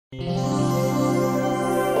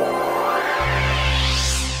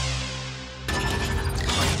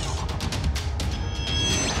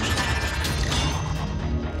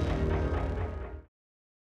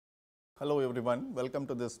everyone, welcome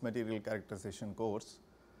to this material characterization course.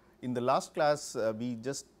 In the last class, we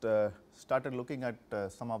just started looking at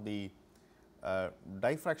some of the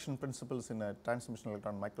diffraction principles in a transmission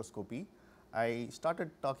electron microscopy. I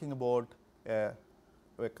started talking about a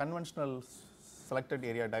conventional selected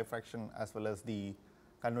area diffraction as well as the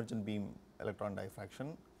convergent beam electron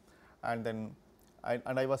diffraction, and then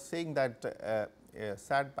I was saying that a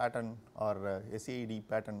SAD pattern or SAED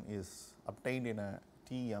pattern is obtained in a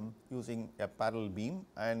TEM using a parallel beam,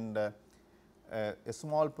 and a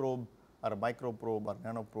small probe or a micro probe or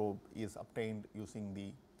nano probe is obtained using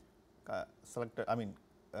the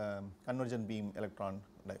convergent beam electron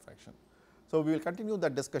diffraction. So, we will continue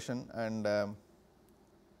that discussion, and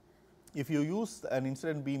if you use an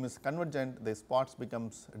incident beam is convergent, the spots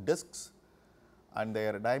becomes discs and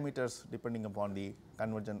their diameters depending upon the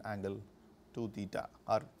convergent angle 2 theta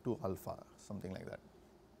or 2 alpha, something like that.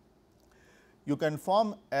 You can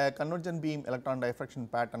form a convergent beam electron diffraction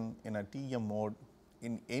pattern in a TEM mode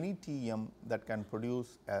in any TEM that can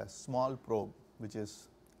produce a small probe which is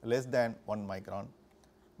less than 1 micron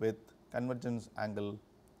with convergence angle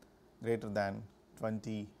greater than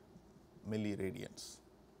 20 milliradians.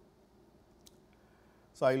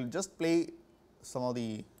 So, I will just play some of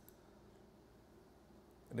the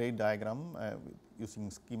ray diagram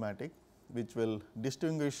using schematic, which will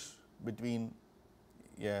distinguish between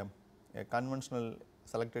a conventional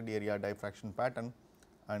selected area diffraction pattern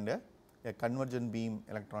and a convergent beam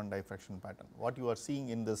electron diffraction pattern. What you are seeing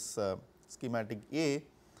in this schematic A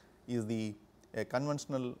is the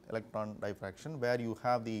conventional electron diffraction, where you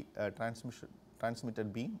have the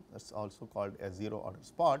transmitted beam, that is also called a 0 order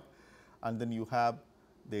spot, and then you have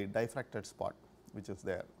the diffracted spot which is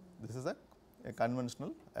there. This is a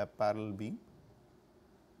conventional parallel beam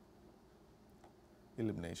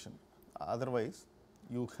illumination. Otherwise,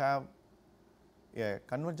 you have a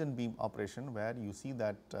convergent beam operation where you see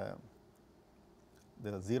that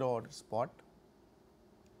the 0 order spot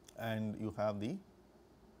and you have the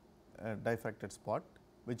diffracted spot,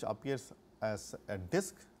 which appears as a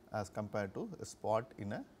disc as compared to a spot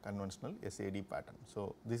in a conventional SAD pattern.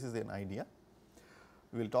 So, this is an idea.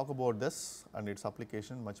 We will talk about this and its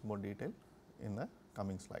application much more detail in the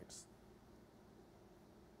coming slides.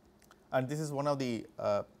 And this is one of the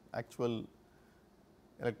actual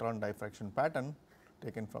electron diffraction pattern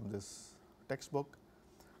taken from this textbook,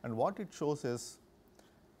 and what it shows is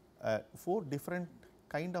 4 different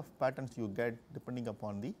kind of patterns you get depending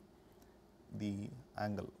upon the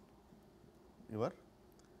angle, your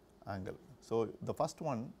angle. So, the first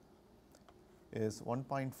one is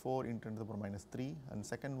 1.4 into 10 to the power minus 3, and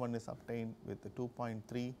second one is obtained with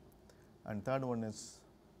 2.3, and third one is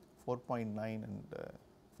 4.9, and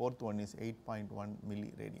fourth one is 8.1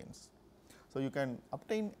 milliradians. So, you can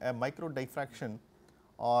obtain a micro diffraction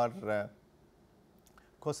or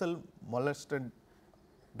Kossel-Mollenstedt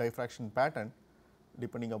diffraction pattern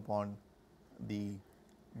depending upon the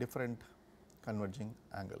different converging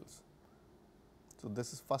angles. So,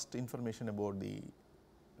 this is first information about the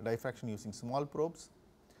diffraction using small probes.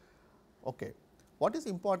 Okay. What is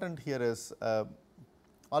important here is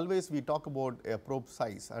always we talk about a probe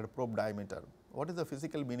size or a probe diameter. What is the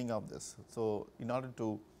physical meaning of this? So, in order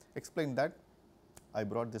to explain that, I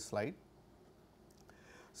brought this slide.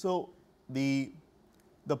 So, the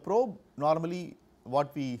probe normally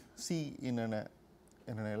what we see in an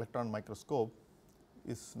electron microscope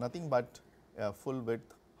is nothing but a full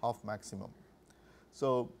width half maximum.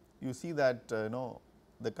 So, you see that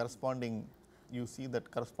the corresponding, you see that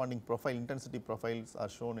corresponding profile, intensity profiles are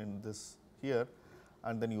shown in this here,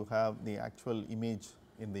 and then you have the actual image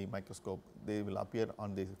in the microscope. They will appear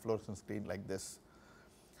on the fluorescent screen like this.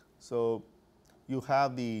 So, you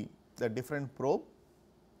have the different probe.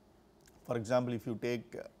 For example, if you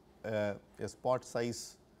take a spot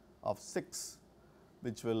size of 6,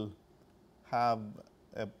 which will have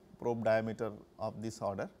a probe diameter of this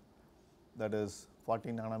order, that is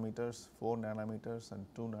 40 nanometers, 4 nanometers and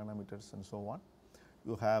 2 nanometers and so on.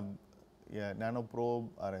 You have a nano probe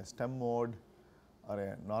or a STEM mode or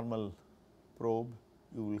a normal probe,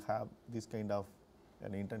 you will have this kind of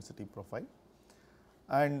an intensity profile.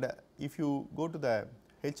 And if you go to the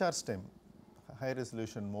HR STEM, high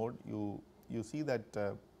resolution mode, you see that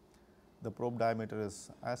the probe diameter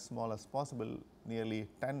is as small as possible, nearly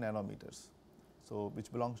 10 nanometers. So,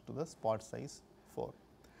 which belongs to the spot size 4.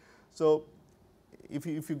 So, if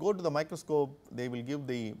you go to the microscope, they will give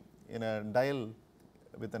the in a dial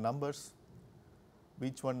with the numbers,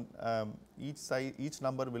 which one each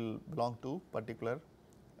number will belong to particular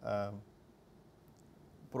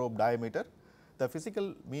probe diameter. The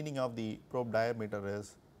physical meaning of the probe diameter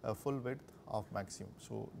is a full width of maximum.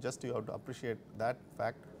 So, just you have to appreciate that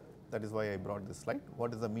fact, that is why I brought this slide.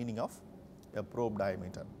 What is the meaning of a probe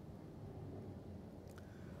diameter?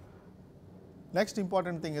 Next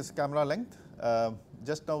important thing is camera length.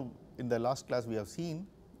 Just now in the last class we have seen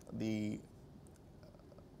the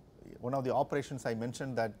one of the operations I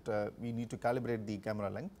mentioned that we need to calibrate the camera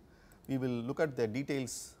length. We will look at the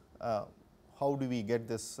details, how do we get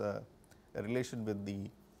this relation with the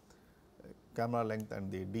camera length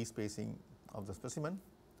and the d-spacing of the specimen.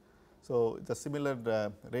 So, the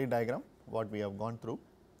similar ray diagram what we have gone through.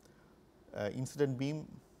 Incident beam,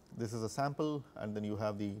 this is a sample, and then you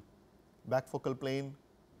have the back focal plane,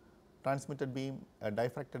 transmitted beam, a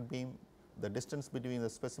diffracted beam. The distance between the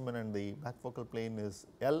specimen and the back focal plane is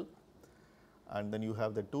L, and then you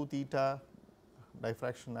have the 2 theta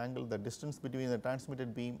diffraction angle. The distance between the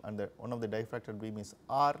transmitted beam and the one of the diffracted beam is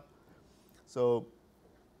R. So,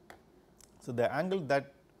 the angle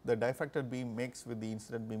that the diffracted beam makes with the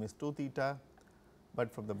incident beam is 2 theta,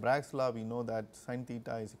 but from the Bragg's law we know that sin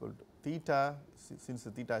theta is equal to theta, since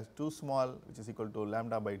the theta is too small, which is equal to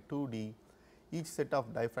lambda by 2d. Each set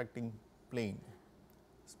of diffracting plane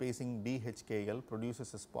spacing DHKL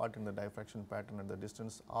produces a spot in the diffraction pattern at the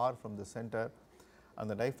distance r from the center, and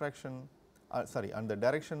the diffraction and the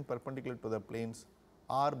direction perpendicular to the planes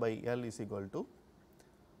r by L is equal to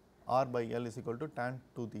tan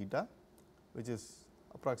 2 theta, which is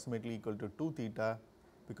approximately equal to 2 theta,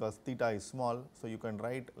 because theta is small. So, you can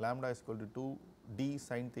write lambda is equal to 2 d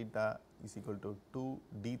sin theta is equal to 2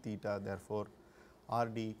 d theta, therefore, R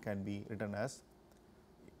d can be written as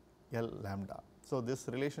L lambda. So, this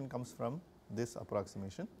relation comes from this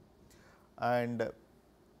approximation, and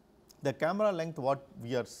the camera length what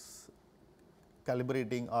we are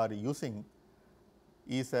calibrating or using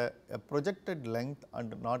is a projected length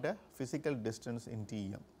and not a physical distance in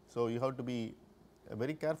TEM. So, you have to be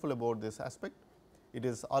very careful about this aspect. It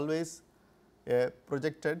is always a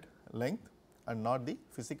projected length and not the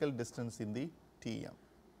physical distance in the TEM.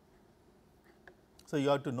 So, you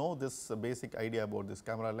have to know this basic idea about this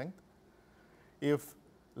camera length. If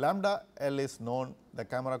lambda L is known, the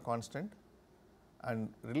camera constant, and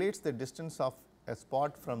relates the distance of a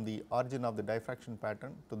spot from the origin of the diffraction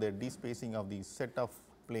pattern to the d-spacing of the set of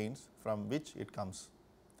planes from which it comes.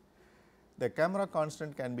 The camera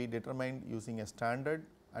constant can be determined using a standard,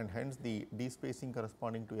 and hence the d-spacing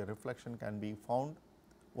corresponding to a reflection can be found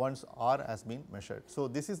once R has been measured. So,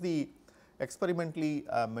 this is the experimentally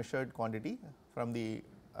measured quantity from the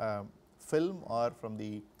film or from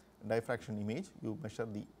the diffraction image. You measure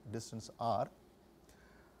the distance R,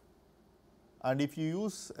 and if you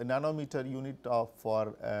use a nanometer unit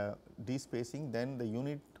for d-spacing, then the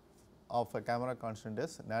unit of a camera constant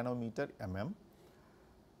is nanometer mm,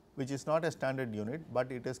 which is not a standard unit,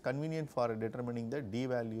 but it is convenient for determining the d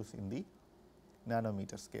values in the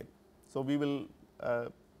nanometer scale. So, we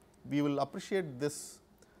will appreciate this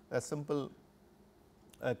simple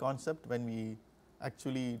concept when we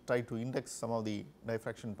actually try to index some of the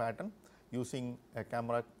diffraction pattern using a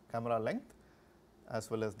camera length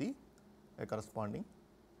as well as the corresponding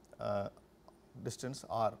distance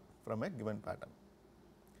r from a given pattern.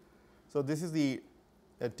 So, this is the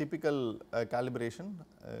typical calibration.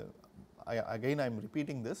 Again I am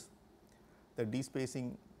repeating this, the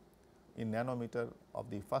d-spacing in nanometer of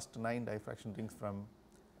the first 9 diffraction rings from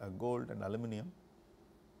gold and aluminum,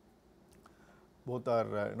 both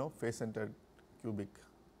are face centered cubic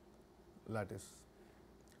lattice.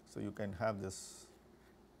 So, you can have this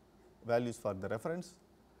values for the reference,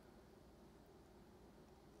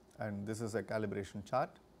 and this is a calibration chart.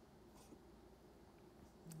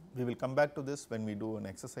 We will come back to this when we do an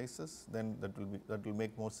exercises, then that will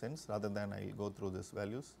make more sense rather than I will go through these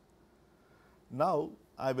values. Now,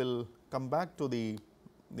 I will come back to the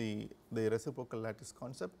reciprocal lattice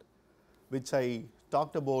concept, which I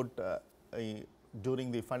talked about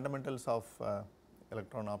during the fundamentals of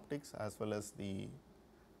electron optics, as well as the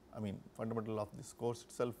fundamental of this course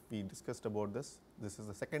itself. We discussed about this. This is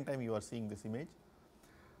the second time you are seeing this image,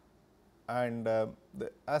 and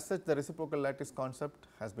as such the reciprocal lattice concept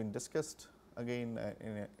has been discussed again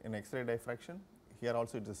in X-ray diffraction. Here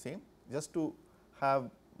also it is the same. Just to have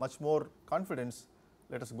much more confidence,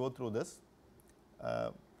 let us go through this.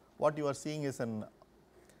 What you are seeing is an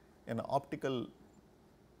optical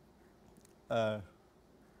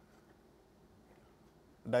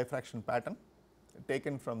diffraction pattern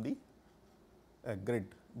taken from the grid.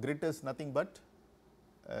 Grid is nothing but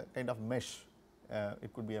a kind of mesh.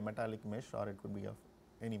 It could be a metallic mesh, or it could be of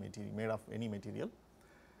any material, made of any material.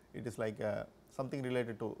 It is like something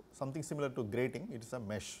related to something similar to grating. It is a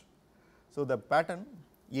mesh. So, the pattern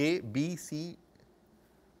A, B, C,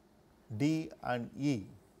 D and E,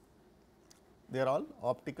 they are all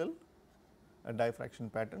optical diffraction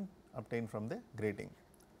pattern obtained from the grating.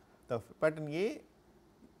 The pattern A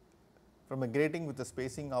from a grating with a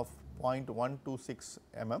spacing of 0.126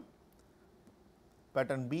 mm,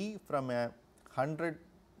 pattern B from a 100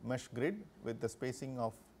 mesh grid with the spacing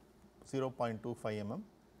of 0.25 mm,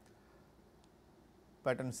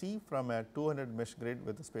 pattern C from a 200 mesh grid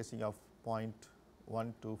with a spacing of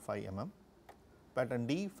 0.125 mm, pattern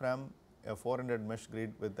D from a 400 mesh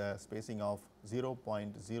grid with a spacing of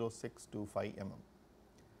 0.0625 mm.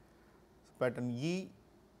 So, pattern E,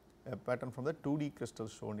 a pattern from the 2D crystal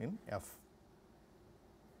shown in F.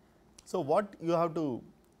 So, what you have to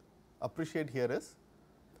appreciate here is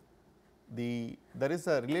there is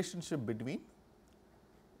a relationship between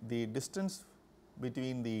the distance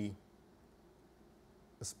between the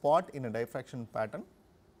spot in a diffraction pattern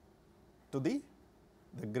to the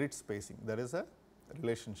grid spacing. There is a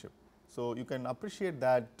relationship. So, you can appreciate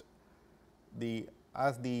that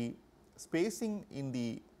as the spacing in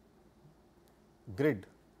the grid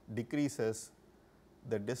decreases,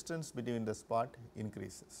 the distance between the spot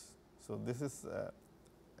increases. So, this is a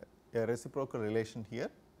reciprocal relation here.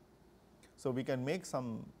 So, we can make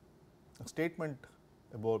some statement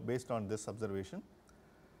about based on this observation.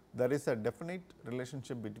 There is a definite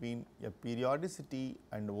relationship between a periodicity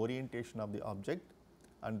and orientation of the object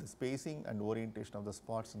and the spacing and orientation of the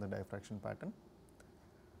spots in the diffraction pattern.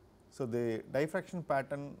 So, the diffraction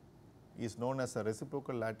pattern is known as a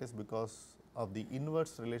reciprocal lattice because of the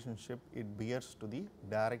inverse relationship it bears to the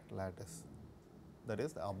direct lattice, that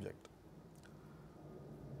is the object.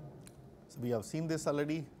 So, we have seen this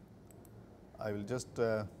already. I will just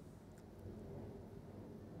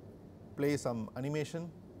play some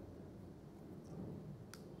animation.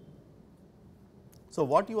 So,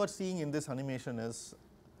 what you are seeing in this animation is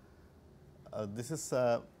this is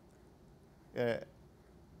a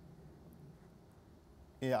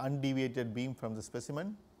undeviated beam from the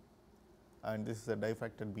specimen, and this is a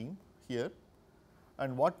diffracted beam here.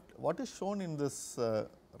 And what is shown in this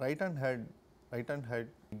right hand head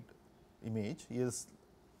image is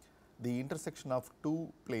the intersection of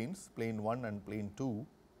two planes, plane 1 and plane 2,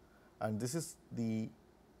 and this is the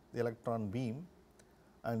electron beam,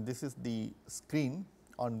 and this is the screen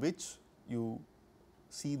on which you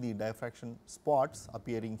see the diffraction spots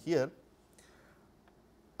appearing here.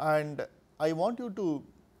 And I want you to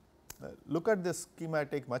look at this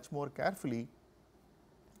schematic much more carefully,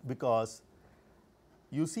 because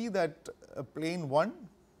you see that plane 1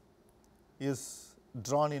 is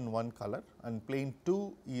drawn in one color and plane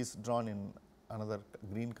 2 is drawn in another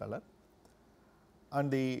green color, and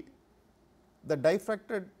the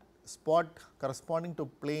diffracted spot corresponding to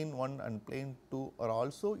plane 1 and plane 2 are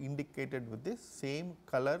also indicated with the same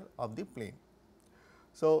color of the plane.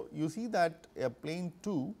 So, you see that a plane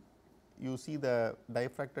 2, you see the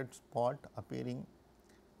diffracted spot appearing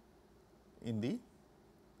in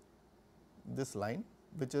this line,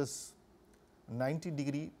 which is 90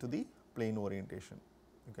 degree to the plane orientation.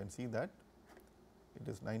 You can see that it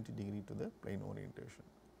is 90 degree to the plane orientation,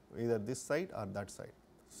 either this side or that side.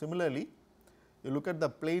 Similarly, you look at the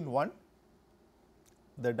plane 1,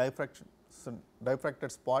 the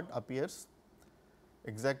diffracted spot appears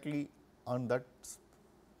exactly on that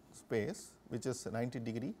space, which is 90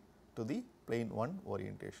 degree to the plane 1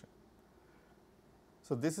 orientation.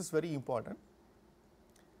 So, this is very important,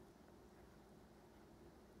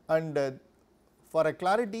 and for a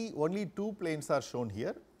clarity only two planes are shown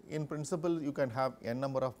here. In principle, you can have n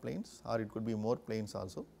number of planes, or it could be more planes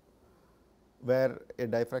also, where a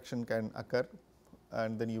diffraction can occur,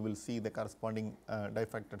 and then you will see the corresponding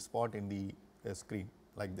diffracted spot in the screen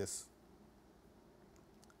like this.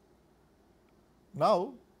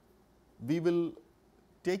 Now, we will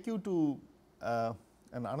take you to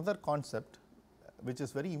another concept which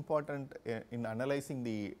is very important in analyzing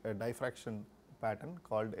the diffraction pattern,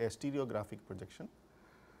 called a stereographic projection.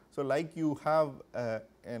 So, like you have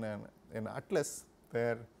an atlas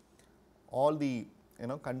where all the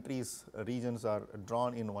countries, regions are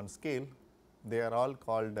drawn in one scale, they are all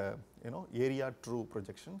called area true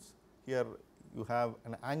projections. Here you have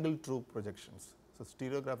an angle true projections. So,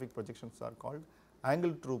 stereographic projections are called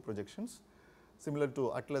angle true projections, similar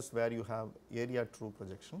to atlas where you have area true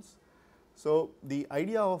projections. So, the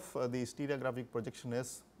idea of the stereographic projection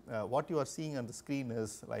is what you are seeing on the screen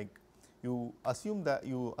is like you assume that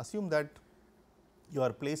you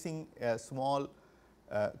are placing a small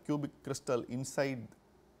cubic crystal inside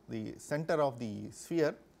the center of the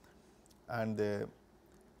sphere, and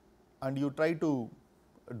you try to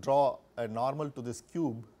draw a normal to this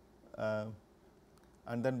cube,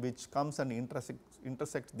 and then which comes and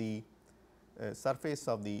intersects the surface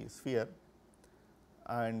of the sphere,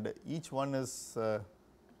 and each one is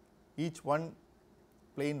each one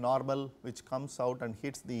plane normal which comes out and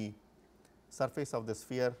hits the surface of the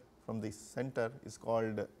sphere from the center is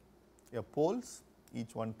called a poles,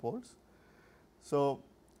 each one poles. So,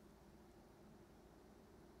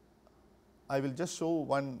 I will just show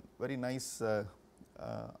one very nice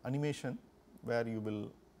animation where you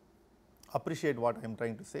will appreciate what I am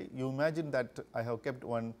trying to say. You imagine that I have kept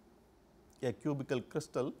a cubical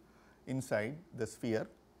crystal inside the sphere.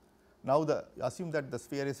 Now, assume that the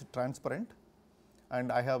sphere is transparent,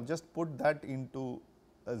 and I have just put that into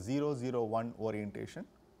a 0 0 1 orientation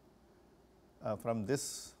from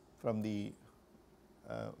the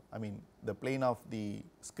plane of the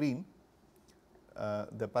screen,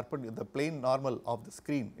 the plane normal of the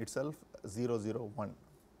screen itself 0 0 1.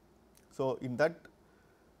 So, in that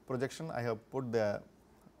projection I have put the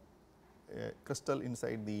crystal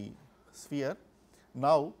inside the sphere.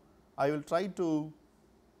 Now, I will try to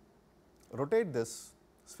rotate this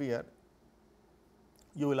sphere.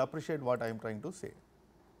 You will appreciate what I am trying to say.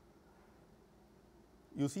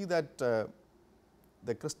 You see that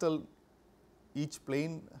the crystal, each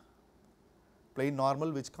plane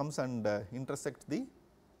normal which comes and intersects the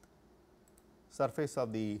surface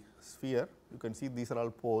of the sphere. You can see these are all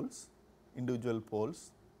poles, individual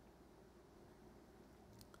poles.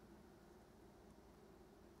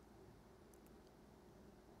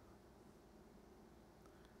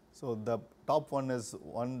 So, the top one is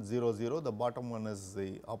 1 0 0, the bottom one is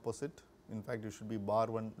the opposite. In fact, it should be bar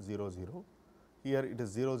 1 0 0. Here it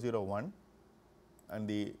is 0 0 1, and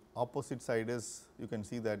the opposite side is, you can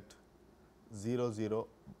see that 0 0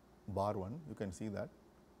 bar 1, you can see that.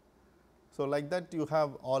 So, like that you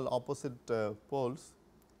have all opposite poles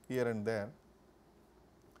here and there.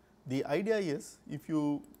 The idea is, if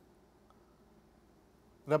you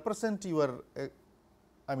represent your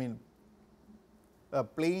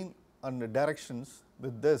plane and directions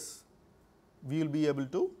with this, we will be able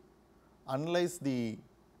to analyze the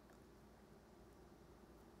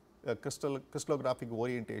crystallographic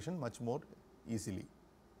orientation much more easily.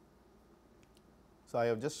 So, I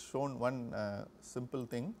have just shown one simple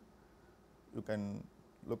thing. You can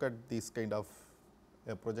look at this kind of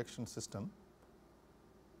a projection system,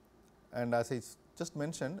 and as I just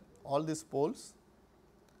mentioned, all these poles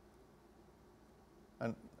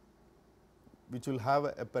and which will have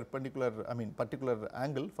a perpendicular, particular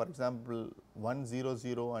angle. For example, 1 0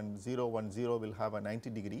 0 and 0 1 0 will have a 90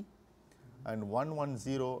 degree, and 1 1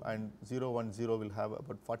 0 and 0 1 0 will have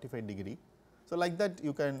about 45 degree. So, like that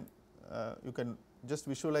you can just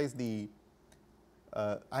visualize the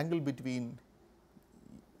angle between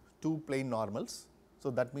two plane normals. So,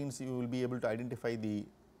 that means you will be able to identify the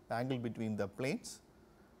angle between the planes,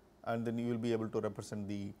 and then you will be able to represent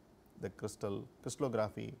the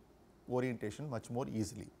crystallography orientation much more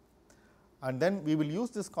easily. And then we will use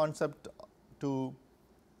this concept to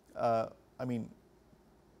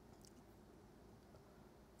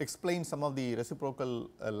explain some of the reciprocal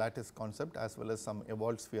lattice concept as well as some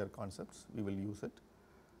evolved sphere concepts. We will use it,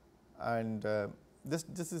 and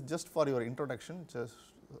this is just for your introduction. Just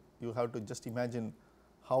you have to just imagine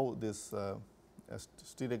how this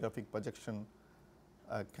stereographic projection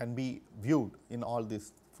can be viewed in all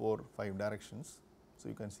these 4-5 directions. So,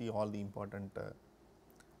 you can see all the important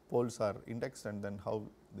poles are indexed and then how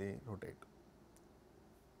they rotate.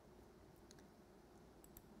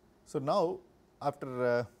 So, now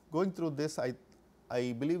after going through this, I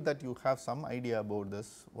believe that you have some idea about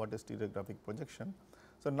this, what is stereographic projection.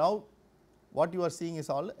 So, now what you are seeing is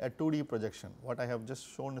all a 2D projection. What I have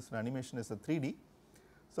just shown as an animation is a 3D.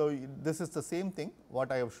 So, this is the same thing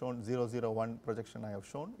what I have shown 0 0 1 projection I have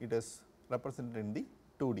shown, it is represented in the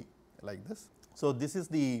 2D like this. So, this is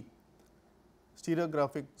the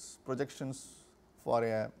stereographic projections for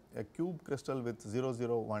a cube crystal with 0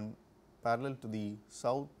 0 1 parallel to the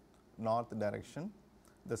south north direction.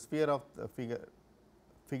 The sphere of the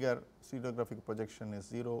figure stereographic projection is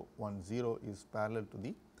 0 1 0 is parallel to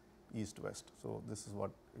the east west. So, this is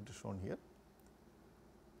what it is shown here.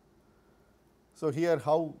 So, here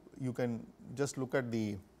how you can just look at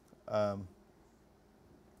the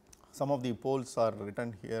some of the poles are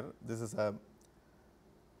written here. This is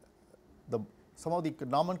some of the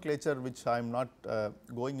nomenclature which I am not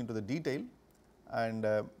going into the detail, and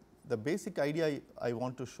the basic idea I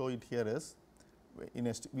want to show it here is,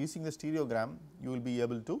 using the stereogram you will be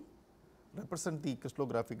able to represent the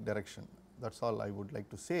crystallographic direction. That is all I would like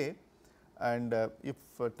to say, and if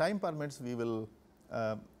time permits we will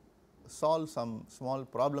solve some small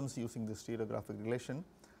problems using the stereographic relation,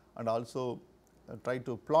 and also try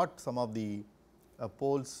to plot some of the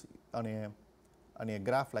poles on a on a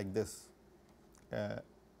graph like this, a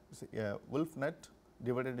Wolf net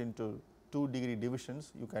divided into 2-degree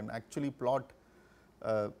divisions, you can actually plot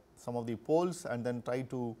some of the poles and then try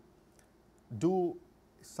to do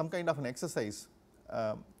some kind of an exercise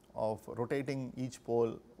of rotating each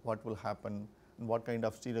pole, what will happen and what kind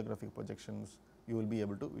of stereographic projections you will be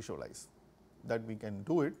able to visualize. That we can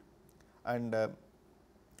do it, and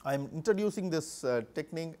I am introducing this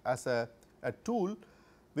technique as a tool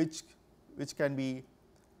which can be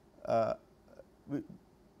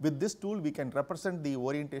with this tool we can represent the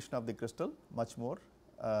orientation of the crystal much more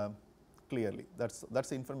clearly. That is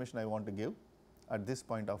the information I want to give at this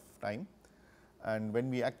point of time, and when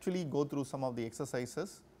we actually go through some of the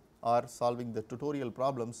exercises or solving the tutorial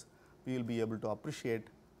problems, we will be able to appreciate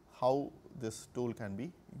how this tool can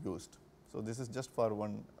be used. So, this is just for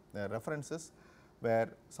one references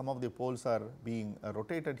where some of the poles are being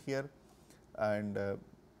rotated here, and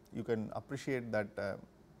you can appreciate that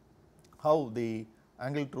how the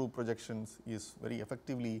angle true projections is very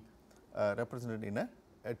effectively represented in a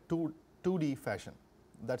 2D fashion.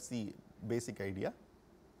 That is the basic idea,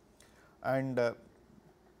 and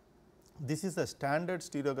this is a standard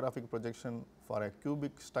stereographic projection for a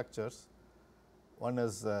cubic structures. One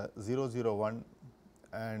is 001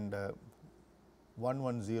 and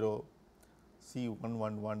 110,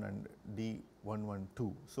 C111 and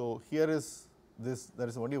D112. So, here is this, there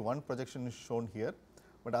is only one projection is shown here,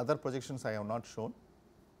 but other projections I have not shown,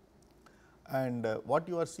 and what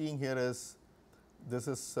you are seeing here is this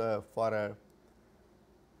is for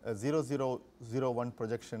a 0001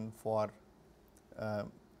 projection for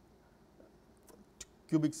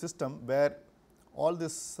cubic system, where all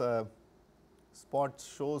this spots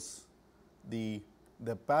shows the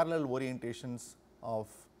parallel orientations of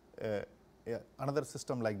another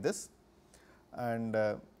system like this, and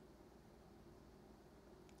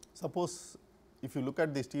suppose if you look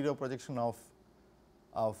at the stereo projection of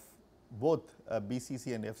both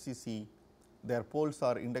BCC and FCC, their poles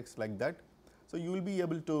are indexed like that. So, you will be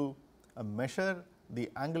able to measure the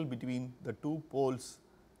angle between the two poles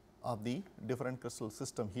of the different crystal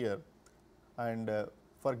system here, and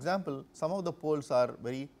for example, some of the poles are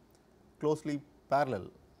very closely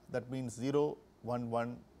parallel. That means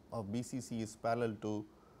 011 of BCC is parallel to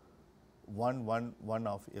 111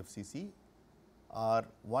 of FCC, or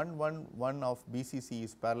 111 of BCC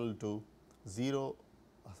is parallel to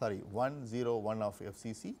 101 of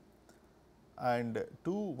FCC, and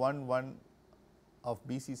 211 of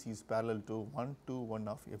BCC is parallel to 121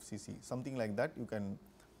 of FCC, something like that. You can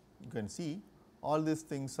see all these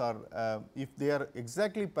things are if they are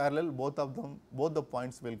exactly parallel, both the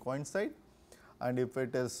points will coincide, and if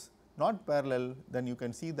it is not parallel, then you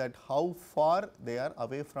can see that how far they are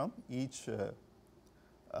away from each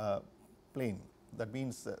plane. That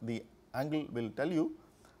means the angle will tell you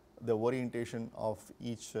the orientation of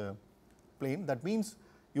each plane. That means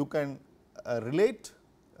you can relate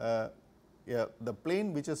the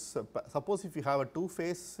plane which is suppose if you have a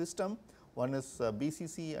two-phase system, one is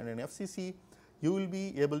BCC and an FCC, you will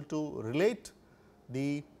be able to relate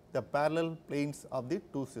the parallel planes of the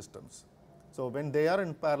two systems. So, when they are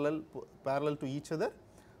in parallel to each other,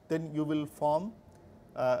 then you will form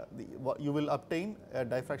you will obtain a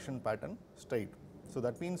diffraction pattern straight. So,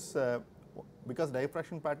 that means because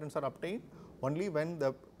diffraction patterns are obtained only when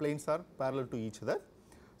the planes are parallel to each other.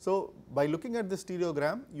 So, by looking at the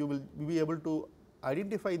stereogram, you will be able to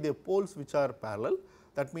identify the poles which are parallel.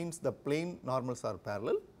 That means the plane normals are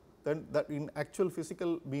parallel, then that in actual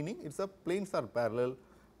physical meaning it is the planes are parallel,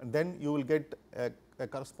 and then you will get a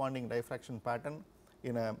corresponding diffraction pattern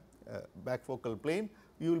in a backfocal plane.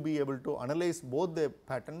 You will be able to analyze both the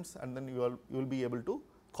patterns, and then you will be able to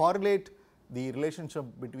correlate the relationship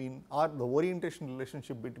between or the orientation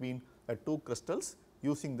relationship between two crystals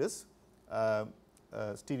using this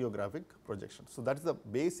stereographic projection. So, that is the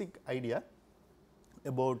basic idea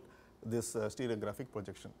about this stereographic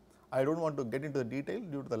projection. I do not want to get into the detail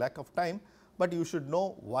due to the lack of time, but you should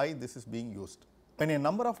know why this is being used. When a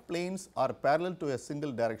number of planes are parallel to a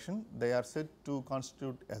single direction, they are said to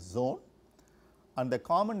constitute a zone, and the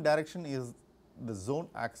common direction is the zone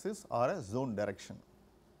axis or a zone direction.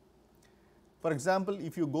 For example,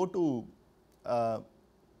 if you go to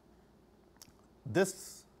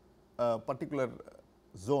this particular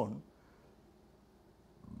zone,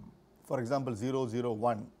 for example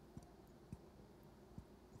 001,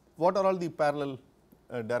 what are all the parallel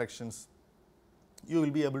directions you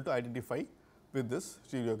will be able to identify with this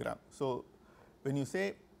stereogram. So, when you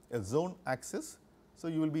say a zone axis, so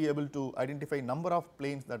you will be able to identify number of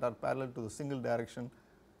planes that are parallel to the single direction,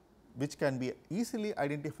 which can be easily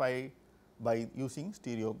identified by using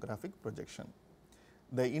stereographic projection.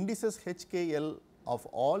 the indices HKL of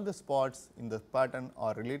all the spots in the pattern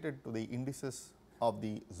are related to the indices of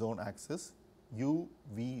the zone axis U,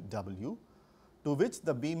 V, W, to which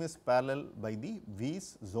the beam is parallel by the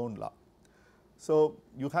V's zone law. So,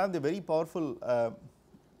 you have the very powerful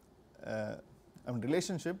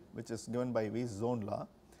relationship which is given by V's zone law.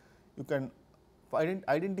 You can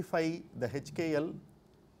identify the HKL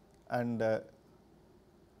and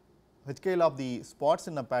HKL of the spots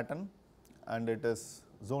in a pattern, and it is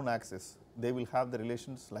zone axis. They will have the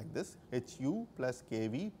relations like this: HU plus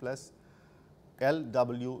KV plus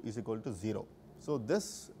LW is equal to 0. So,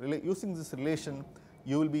 this using this relation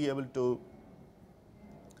you will be able to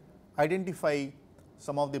identify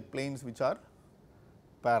some of the planes which are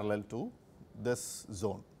parallel to this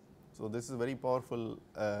zone. So, this is a very powerful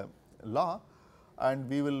law, and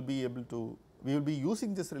we will be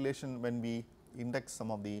using this relation when we index some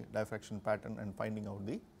of the diffraction pattern and finding out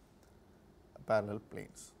the parallel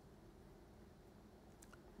planes.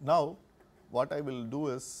 Now, what I will do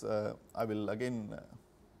is I will again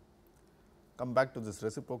come back to this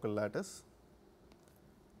reciprocal lattice.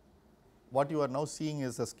 What you are now seeing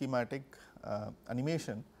is a schematic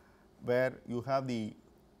animation where you have the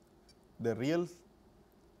real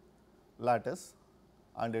lattice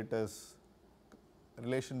and it is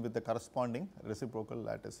relation with the corresponding reciprocal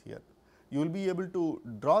lattice here. You will be able to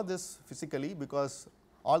draw this physically, because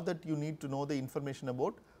all that you need to know the information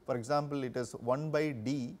about, for example, it is 1 by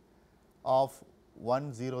d of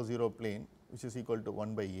 1 0 0 plane, which is equal to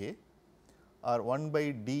 1 by a, or 1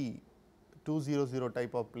 by d 2 0 0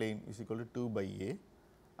 type of plane is equal to 2 by a,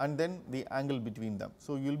 and then the angle between them.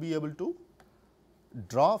 So, you will be able to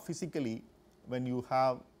draw physically when you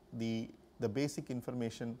have the basic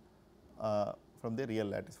information from the real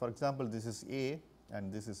lattice. For example, this is A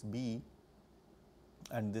and this is B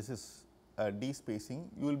and this is D spacing.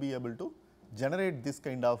 You will be able to generate this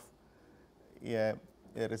kind of a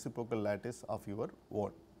reciprocal lattice of your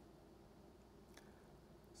own.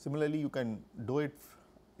 Similarly, you can do it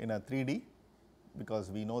in a 3D, because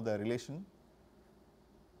we know the relation.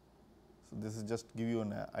 So, this is just give you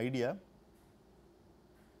an idea.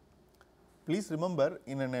 Please remember,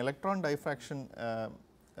 in an electron diffraction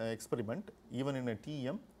experiment, even in a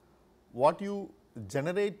TEM, what you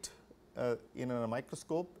generate in a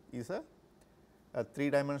microscope is a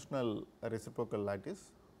 3-dimensional reciprocal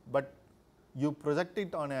lattice, but you project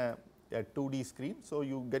it on a 2D screen. So,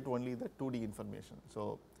 you get only the 2D information.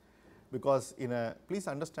 So, because in a, please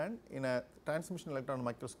understand, in a transmission electron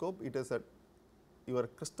microscope, it is your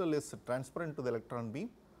crystal is transparent to the electron beam.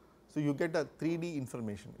 So, you get a 3D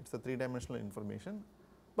information, it is a 3-dimensional information,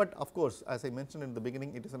 but of course, as I mentioned in the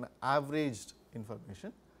beginning, it is an averaged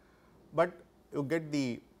information, but you get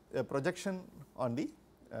the projection on the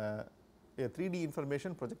a 3D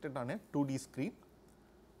information projected on a 2D screen,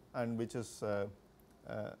 and which is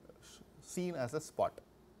seen as a spot.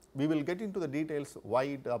 We will get into the details why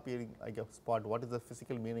it appearing like a spot, what is the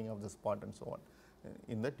physical meaning of the spot and so on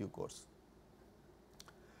in the due course.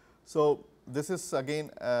 So, this is again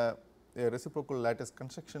a reciprocal lattice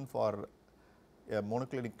construction for a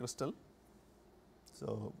monoclinic crystal.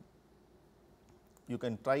 So, you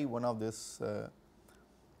can try one of these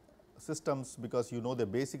systems, because you know the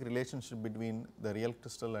basic relationship between the real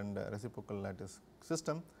crystal and reciprocal lattice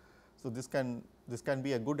system. So, this can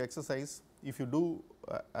be a good exercise. If you do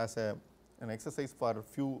as an exercise for a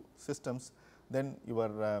few systems, then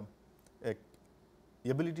your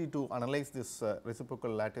ability to analyze this reciprocal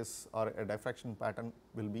lattice or a diffraction pattern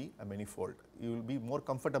will be a manifold. You will be more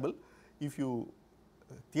comfortable if you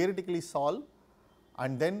theoretically solve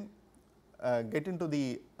and then get into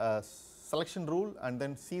the selection rule and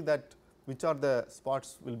then see that which are the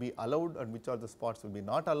spots will be allowed and which are the spots will be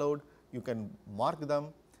not allowed. You can mark them,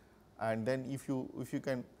 and then if you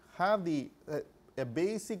can have the a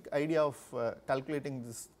basic idea of calculating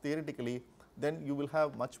this theoretically, then you will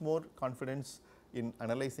have much more confidence in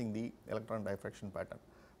analyzing the electron diffraction pattern,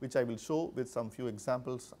 which I will show with some few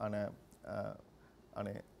examples on a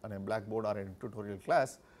blackboard or a tutorial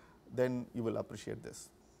class. Then you will appreciate this.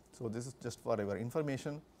 So, this is just for your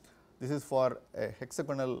information. This is for a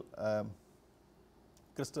hexagonal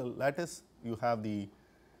crystal lattice. You have the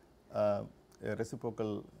a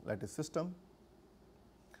reciprocal lattice system.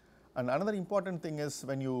 And another important thing is,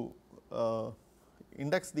 when you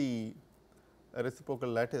index the reciprocal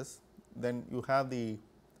lattice, then you have a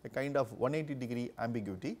kind of 180-degree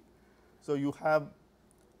ambiguity. So, you have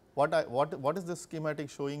what is this schematic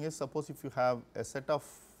showing is, suppose if you have a set of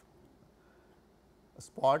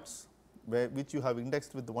spots which you have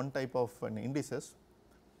indexed with one type of an indices,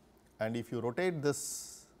 and if you rotate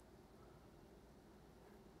this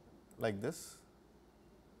like this,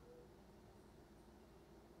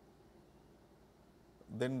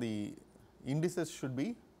 then the indices should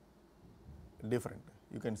be different.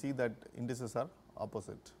 You can see that indices are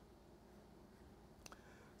opposite.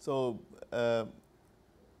 So,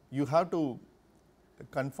 you have to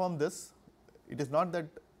confirm this. It is not that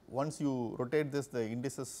once you rotate this, the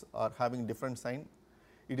indices are having different sign.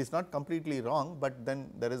 It is not completely wrong, but then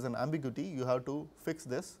there is an ambiguity. You have to fix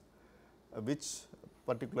this, which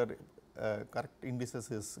particular correct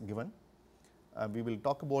indices is given. We will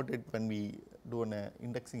talk about it when we do an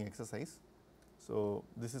indexing exercise. So,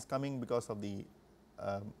 this is coming because of the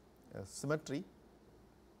symmetry,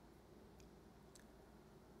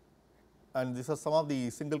 and these are some of the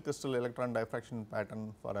single crystal electron diffraction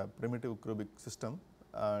pattern for a primitive cubic system.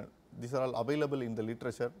 These are all available in the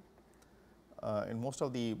literature. In most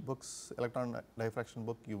of the books, electron diffraction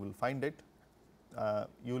book, you will find it.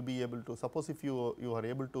 You will be able to, suppose if you are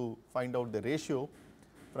able to find out the ratio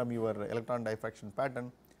from your electron diffraction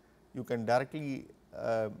pattern, you can directly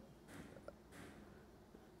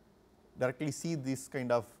see this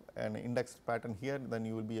kind of an indexed pattern here. Then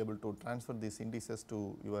you will be able to transfer these indices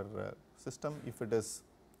to your system if it is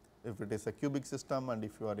a cubic system, and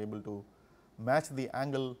if you are able to match the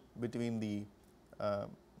angle between the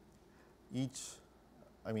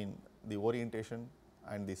the orientation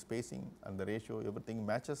and the spacing and the ratio, everything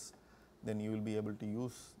matches, then you will be able to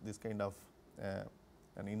use this kind of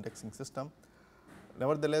an indexing system.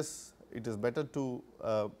 Nevertheless, it is better to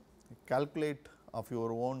calculate of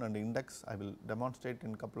your own and index. I will demonstrate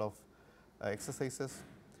in a couple of exercises.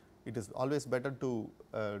 It is always better to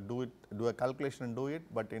do a calculation and do it,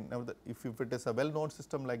 but if it is a well known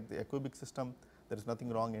system like the cubic system, there is nothing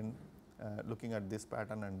wrong in looking at this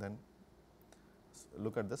pattern and then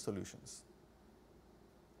look at the solutions.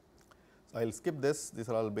 So, I will skip this. These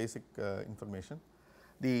are all basic information.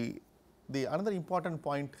 The another important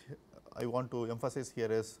point I want to emphasize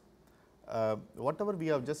here is whatever we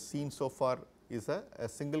have just seen so far is a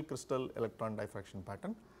single crystal electron diffraction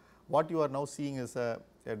pattern. What you are now seeing is a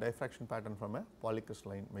diffraction pattern from a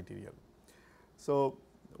polycrystalline material. So,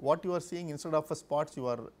 what you are seeing, instead of spots, you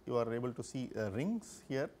are able to see rings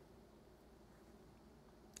here.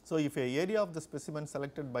 So, if a area of the specimen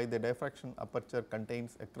selected by the diffraction aperture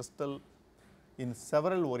contains a crystal in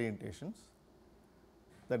several orientations,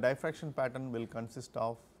 the diffraction pattern will consist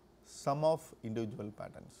of sum of individual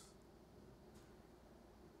patterns.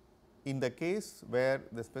 In the case where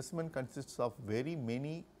the specimen consists of very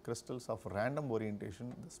many crystals of random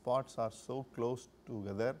orientation, the spots are so close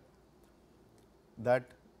together that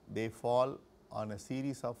they fall on a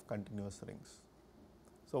series of continuous rings.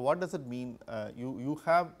 So, what does it mean? You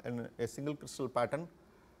have a single crystal pattern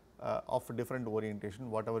of a different orientation,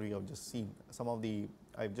 whatever we have just seen. Some of the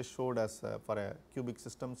I have just showed as for a cubic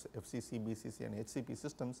systems, FCC, BCC and HCP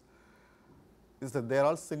systems, is that they are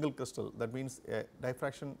all single crystal. That means a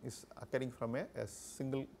diffraction is occurring from a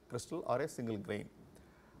single crystal or a single grain.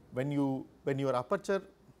 When your aperture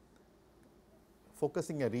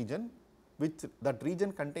focusing a region, which that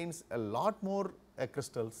region contains a lot more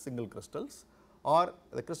crystals, single crystals, or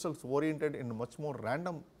the crystals oriented in much more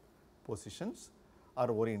random positions or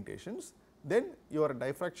orientations, then your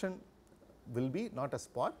diffraction will be not a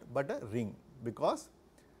spot, but a ring, because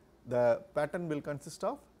the pattern will consist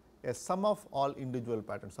of a sum of all individual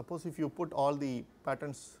patterns. Suppose if you put all the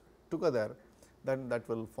patterns together, then that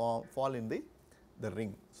will fall in the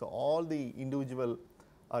ring. So, all the individual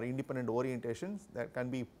or independent orientations that can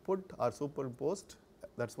be put or superimposed,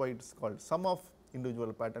 that is why it is called sum of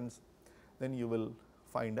individual patterns, then you will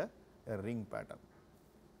find a ring pattern.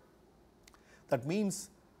 That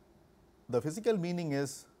means the physical meaning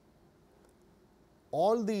is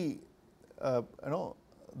all the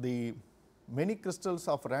the many crystals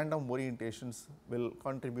of random orientations will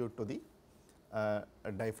contribute to the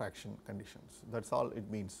diffraction conditions. That is all it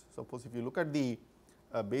means. Suppose if you look at the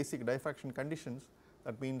basic diffraction conditions,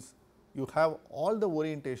 that means you have all the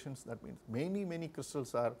orientations, that means many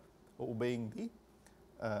crystals are obeying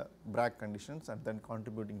the Bragg conditions and then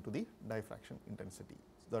contributing to the diffraction intensity.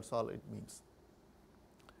 So, that is all it means.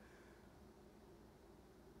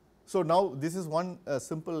 So, now this is one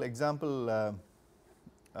simple example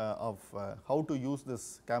of how to use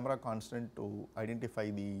this camera constant to identify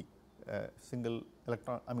the single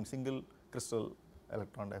crystal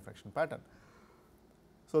electron diffraction pattern.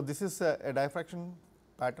 So, this is a diffraction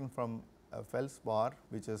pattern from a feldspar,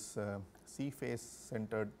 which is C phase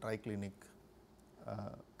centered triclinic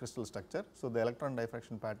crystal structure. So, the electron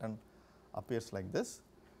diffraction pattern appears like this.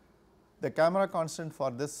 The camera constant for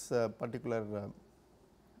this particular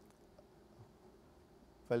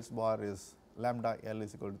feldspar is lambda L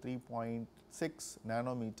is equal to 3.6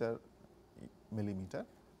 nanometer millimeter.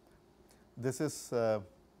 this is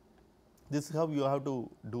how you have to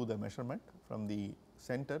do the measurement from the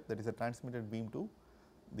center, that is a transmitted beam, to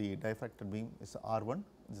the diffracted beam is R1,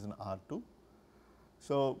 this is an R2.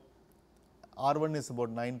 So, R1 is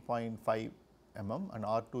about 9.5 mm and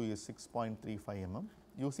R2 is 6.35 mm.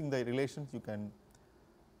 Using the relations, you can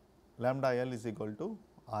lambda L is equal to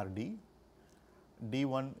RD,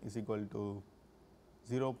 D1 is equal to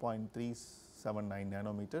 0.379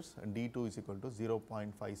 nanometers and D2 is equal to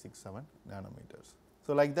 0.567 nanometers.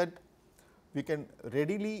 So, like that we can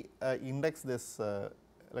readily index this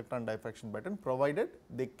electron diffraction pattern, provided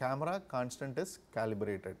the camera constant is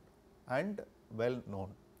calibrated and well known.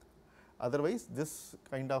 Otherwise, this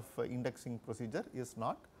kind of indexing procedure is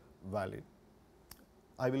not valid.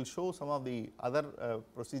 I will show some of the other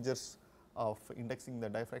procedures of indexing the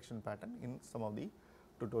diffraction pattern in some of the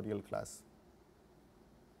tutorial class.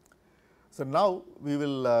 So, now we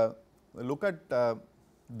will look at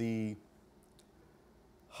the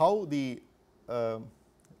how the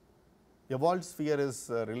evolved sphere is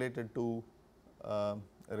related to a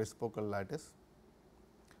reciprocal lattice.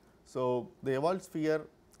 So, the evolved sphere,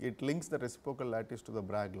 it links the reciprocal lattice to the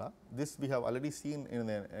Bragg law. This we have already seen in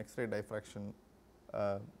an X-ray diffraction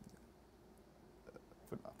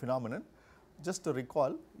phenomenon. Just to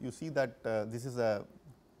recall, you see that this is a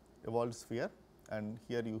evolved sphere and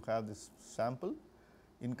here you have this sample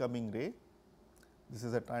incoming ray, this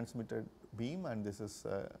is a transmitted beam and this is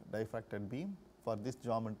a diffracted beam. For this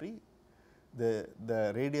geometry, the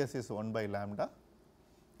radius is 1 by lambda,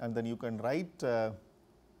 and then you can write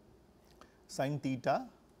sin theta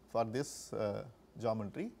for this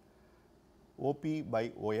geometry OP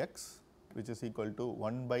by OX, which is equal to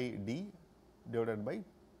 1 by D divided by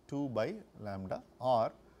 2 by lambda,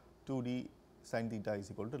 or 2D sin theta is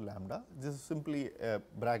equal to lambda. This is simply a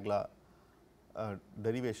Bragg law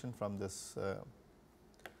derivation from this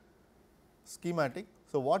schematic.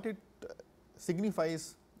 So, what it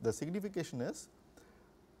signifies, the signification is,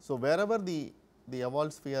 so wherever the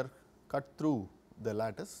evolved sphere cut through the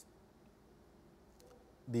lattice,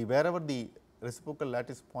 wherever the reciprocal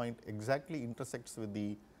lattice point exactly intersects with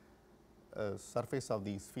the surface of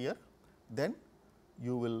the sphere, then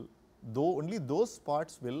you will, only those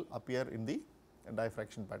spots will appear in the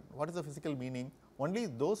diffraction pattern. What is the physical meaning? Only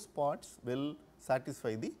those spots will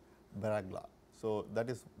satisfy the Bragg law. So, that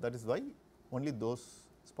is why only those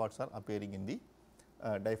spots are appearing in the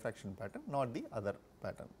diffraction pattern, not the other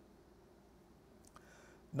pattern.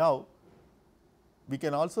 Now, we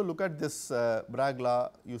can also look at this Bragg law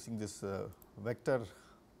using this vector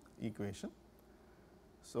equation.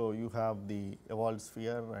 So, you have the evolved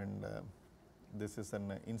sphere and this is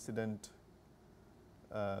an incident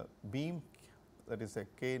beam, that is a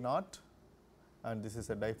k naught, and this is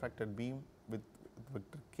a diffracted beam with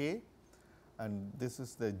vector k, and this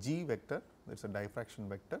is the g vector, that is a diffraction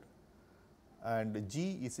vector, and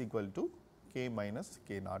g is equal to k minus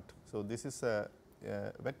k naught. So, this is a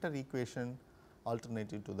vector equation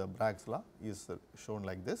alternative to the Bragg's law is shown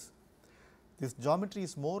like this. This geometry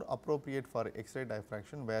is more appropriate for X-ray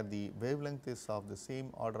diffraction, where the wavelength is of the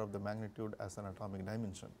same order of the magnitude as an atomic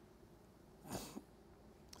dimension. So,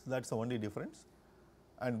 that is the only difference,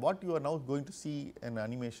 and what you are now going to see in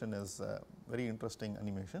animation is a very interesting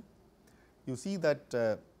animation. You see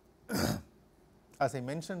that as I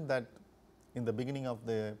mentioned that in the beginning of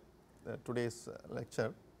the today's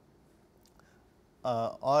lecture,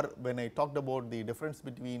 or when I talked about the difference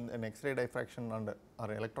between an X-ray diffraction and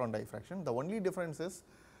or electron diffraction, the only difference is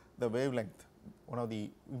the wavelength, one of the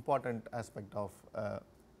important aspect of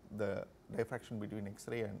the diffraction between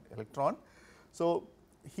X-ray and electron. So,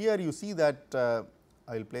 here you see that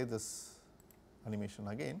I will play this animation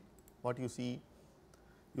again. What you see,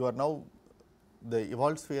 you are now, the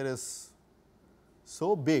evolved sphere is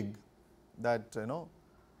so big that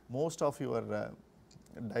most of your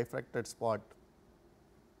diffracted spot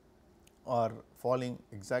are falling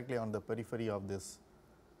exactly on the periphery of this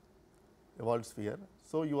evolved sphere.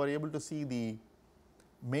 So, you are able to see the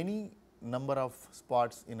many number of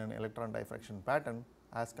spots in an electron diffraction pattern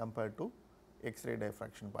as compared to X-ray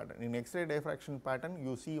diffraction pattern. In X-ray diffraction pattern,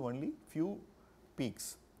 you see only few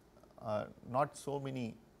peaks, not so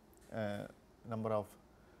many number of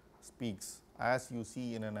peaks as you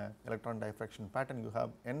see in an electron diffraction pattern. You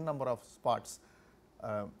have n number of spots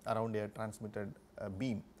around a transmitted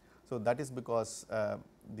beam. So, that is because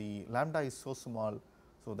the lambda is so small.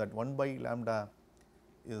 So, that 1 by lambda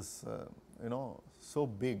is so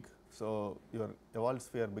big. So, your evolved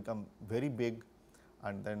sphere become very big,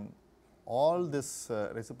 and then all this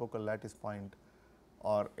reciprocal lattice point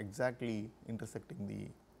are exactly intersecting the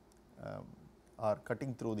are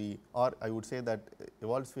cutting through the, or I would say that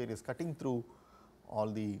evolved sphere is cutting through all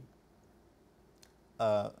the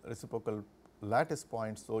reciprocal lattice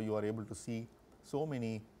points. So, you are able to see so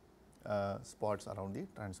many spots around the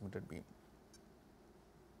transmitted beam.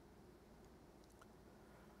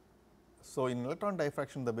 So, in electron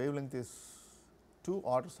diffraction the wavelength is 2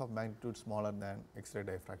 orders of magnitude smaller than X-ray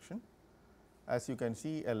diffraction. As you can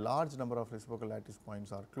see, a large number of reciprocal lattice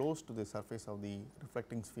points are close to the surface of the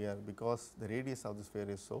reflecting sphere because the radius of the sphere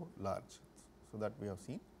is so large. So, that we have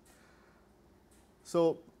seen.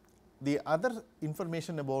 So, the other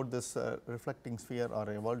information about this reflecting sphere or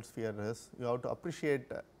evolved sphere is you have to appreciate,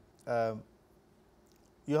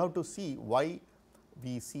 you have to see why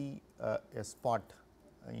we see a spot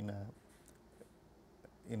in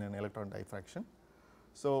an electron diffraction.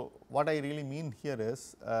 So, what I really mean here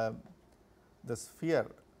is the sphere,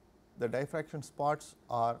 the diffraction spots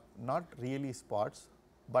are not really spots,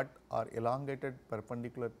 but are elongated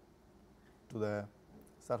perpendicular to the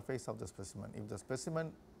surface of the specimen. If the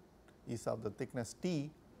specimen is of the thickness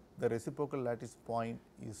t, the reciprocal lattice point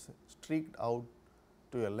is streaked out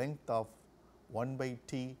to a length of 1 by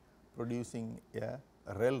t, producing a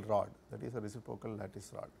REL rod, that is a reciprocal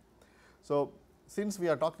lattice rod. So, since we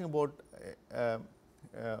are talking about a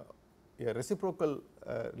reciprocal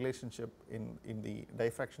relationship in the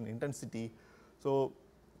diffraction intensity, so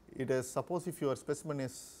it is, suppose if your specimen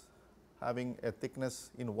is having a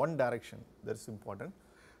thickness in one direction, that is important.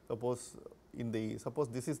 Suppose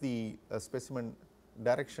this is the specimen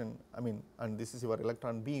direction, I mean, and this is your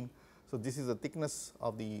electron beam. So, this is the thickness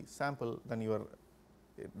of the sample, then your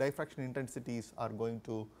diffraction intensities are going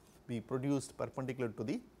to be produced perpendicular to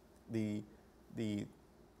the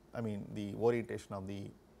orientation of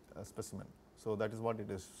the specimen. So, that is what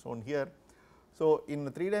it is shown here. So, in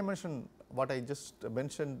the 3 dimension, what I just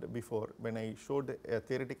mentioned before when I showed a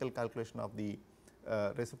theoretical calculation of the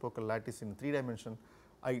reciprocal lattice in 3 dimension,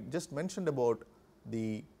 I just mentioned about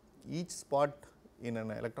each spot in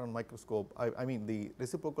an electron microscope. I mean the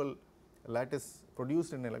reciprocal lattice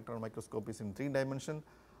produced in electron microscope is in 3 dimension,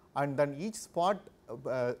 and then each spot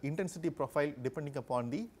intensity profile depending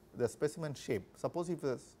upon the specimen shape. Suppose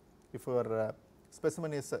if your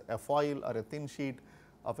specimen is a foil or a thin sheet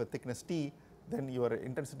of a thickness t, then your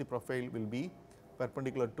intensity profile will be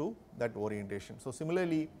perpendicular to that orientation. So,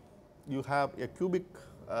 similarly you have a cubic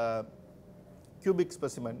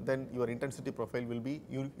specimen, then your intensity profile will be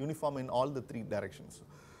uniform in all the 3 directions.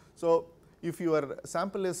 So, if your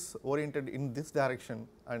sample is oriented in this direction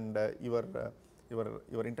and your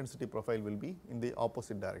intensity profile will be in the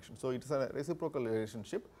opposite direction. So, it is a reciprocal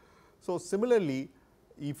relationship. So, similarly,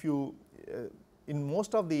 if you in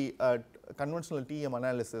most of the conventional TEM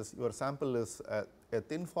analysis, your sample is a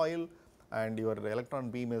thin foil and your electron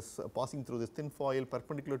beam is passing through this thin foil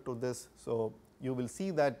perpendicular to this. So, you will see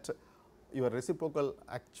that your reciprocal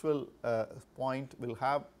actual point will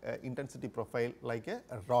have a intensity profile like a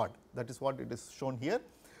rod, that is what it is shown here.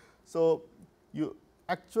 So, you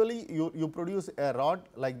actually you produce a rod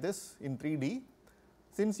like this in 3D,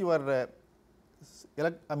 since your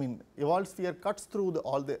evolved sphere cuts through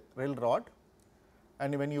all the REL rod,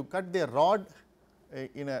 and when you cut the rod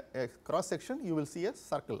in a cross section, you will see a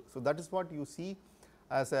circle. So, that is what you see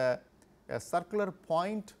as a circular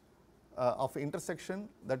point of intersection,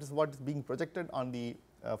 that is what is being projected on the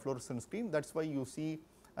fluorescent screen. That is why you see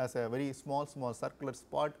as a very small circular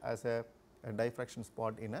spot as a diffraction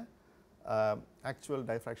spot in a actual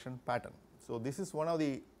diffraction pattern. So, this is one of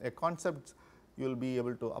the concepts you will be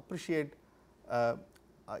able to appreciate.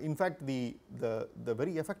 In fact, the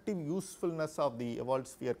very effective usefulness of the evolved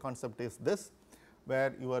sphere concept is this,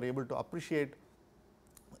 where you are able to appreciate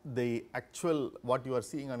the actual what you are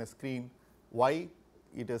seeing on a screen, why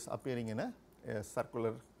it is appearing in a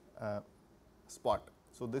circular spot.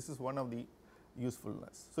 So, this is one of the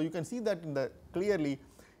usefulness. So, you can see that clearly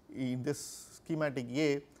in this schematic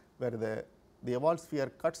A, where the evolved sphere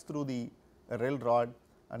cuts through the REL rod,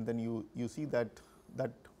 and then you see that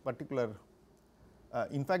particular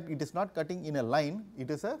in fact, it is not cutting in a line, it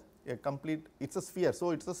is a complete, it is a sphere.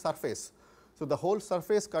 So, it is a surface. So, the whole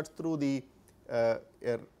surface cuts through the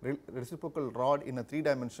reciprocal rod in a 3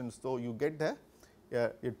 dimensions. So, you get a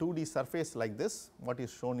 2D surface like this, what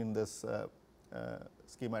is shown in this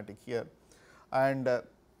schematic here. And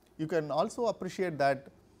you can also appreciate that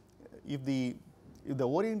if the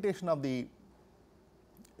orientation of the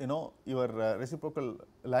your reciprocal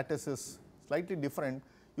lattice is slightly different,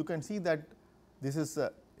 you can see that this is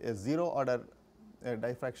a 0 order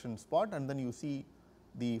diffraction spot, and then you see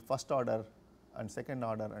the first order and second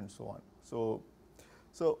order and so on.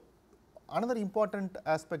 So, another important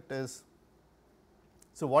aspect is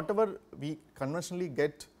So, whatever we conventionally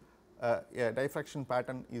get a diffraction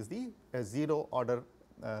pattern is the 0 order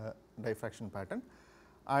diffraction pattern,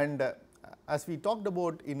 and as we talked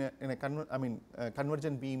about in a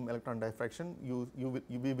convergent beam electron diffraction,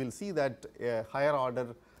 we will see that higher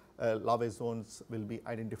order Lave zones will be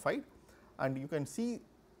identified, and you can see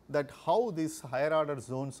that how these higher order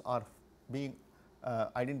zones are being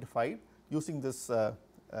identified using this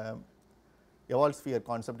evolved sphere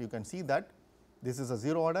concept. You can see that this is a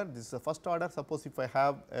 0 order, this is a first order. Suppose if I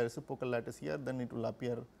have a reciprocal lattice here, then it will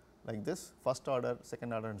appear like this, first order,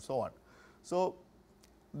 second order, and so on. So,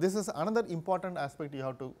 this is another important aspect you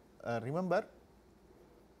have to remember.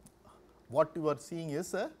 What you are seeing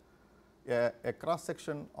is a cross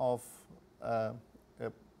section of a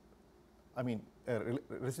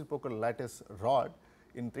reciprocal lattice rod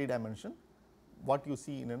in 3 dimension, what you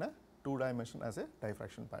see in a 2 dimension as a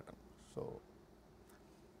diffraction pattern.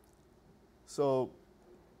 So,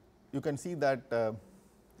 you can see that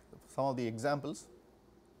some of the examples.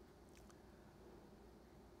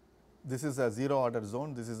 This is a 0 order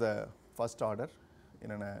zone, this is a first order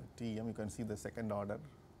in a TEM. You can see the second order,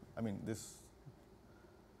 this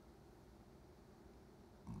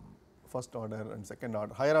first order and second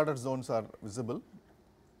order. Higher order zones are visible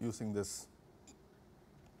using this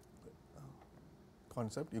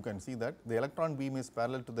concept. You can see that the electron beam is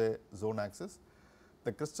parallel to the zone axis.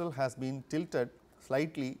 The crystal has been tilted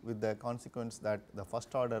slightly with the consequence that the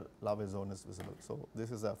first order Lave zone is visible. So, this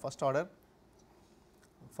is a first order.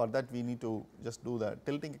 For that we need to just do the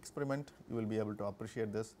tilting experiment, you will be able to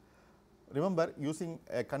appreciate this. Remember, using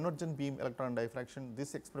a convergent beam electron diffraction,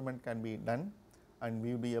 this experiment can be done and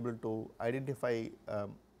we will be able to identify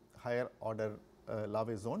higher order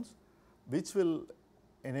Lave zones, which will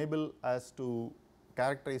enable us to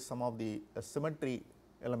characterize some of the symmetry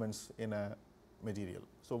elements in a material.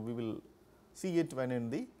 So, we will see it when in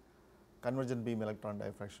the convergent beam electron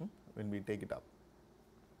diffraction when we take it up.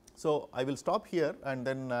 So, I will stop here and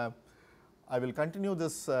then I will continue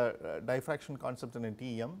this diffraction concept in a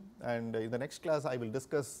TEM, and in the next class I will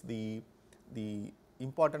discuss the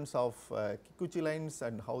importance of Kikuchi lines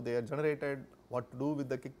and how they are generated, what to do with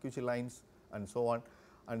the Kikuchi lines and so on.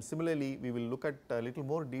 And similarly, we will look at a little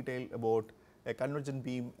more detail about a convergent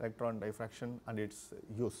beam electron diffraction and its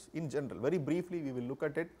use in general. Very briefly we will look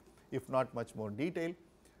at it, if not much more detail,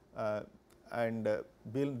 and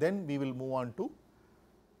then we will move on to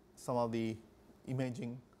some of the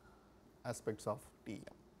imaging aspects of TEM.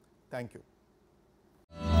 Thank you.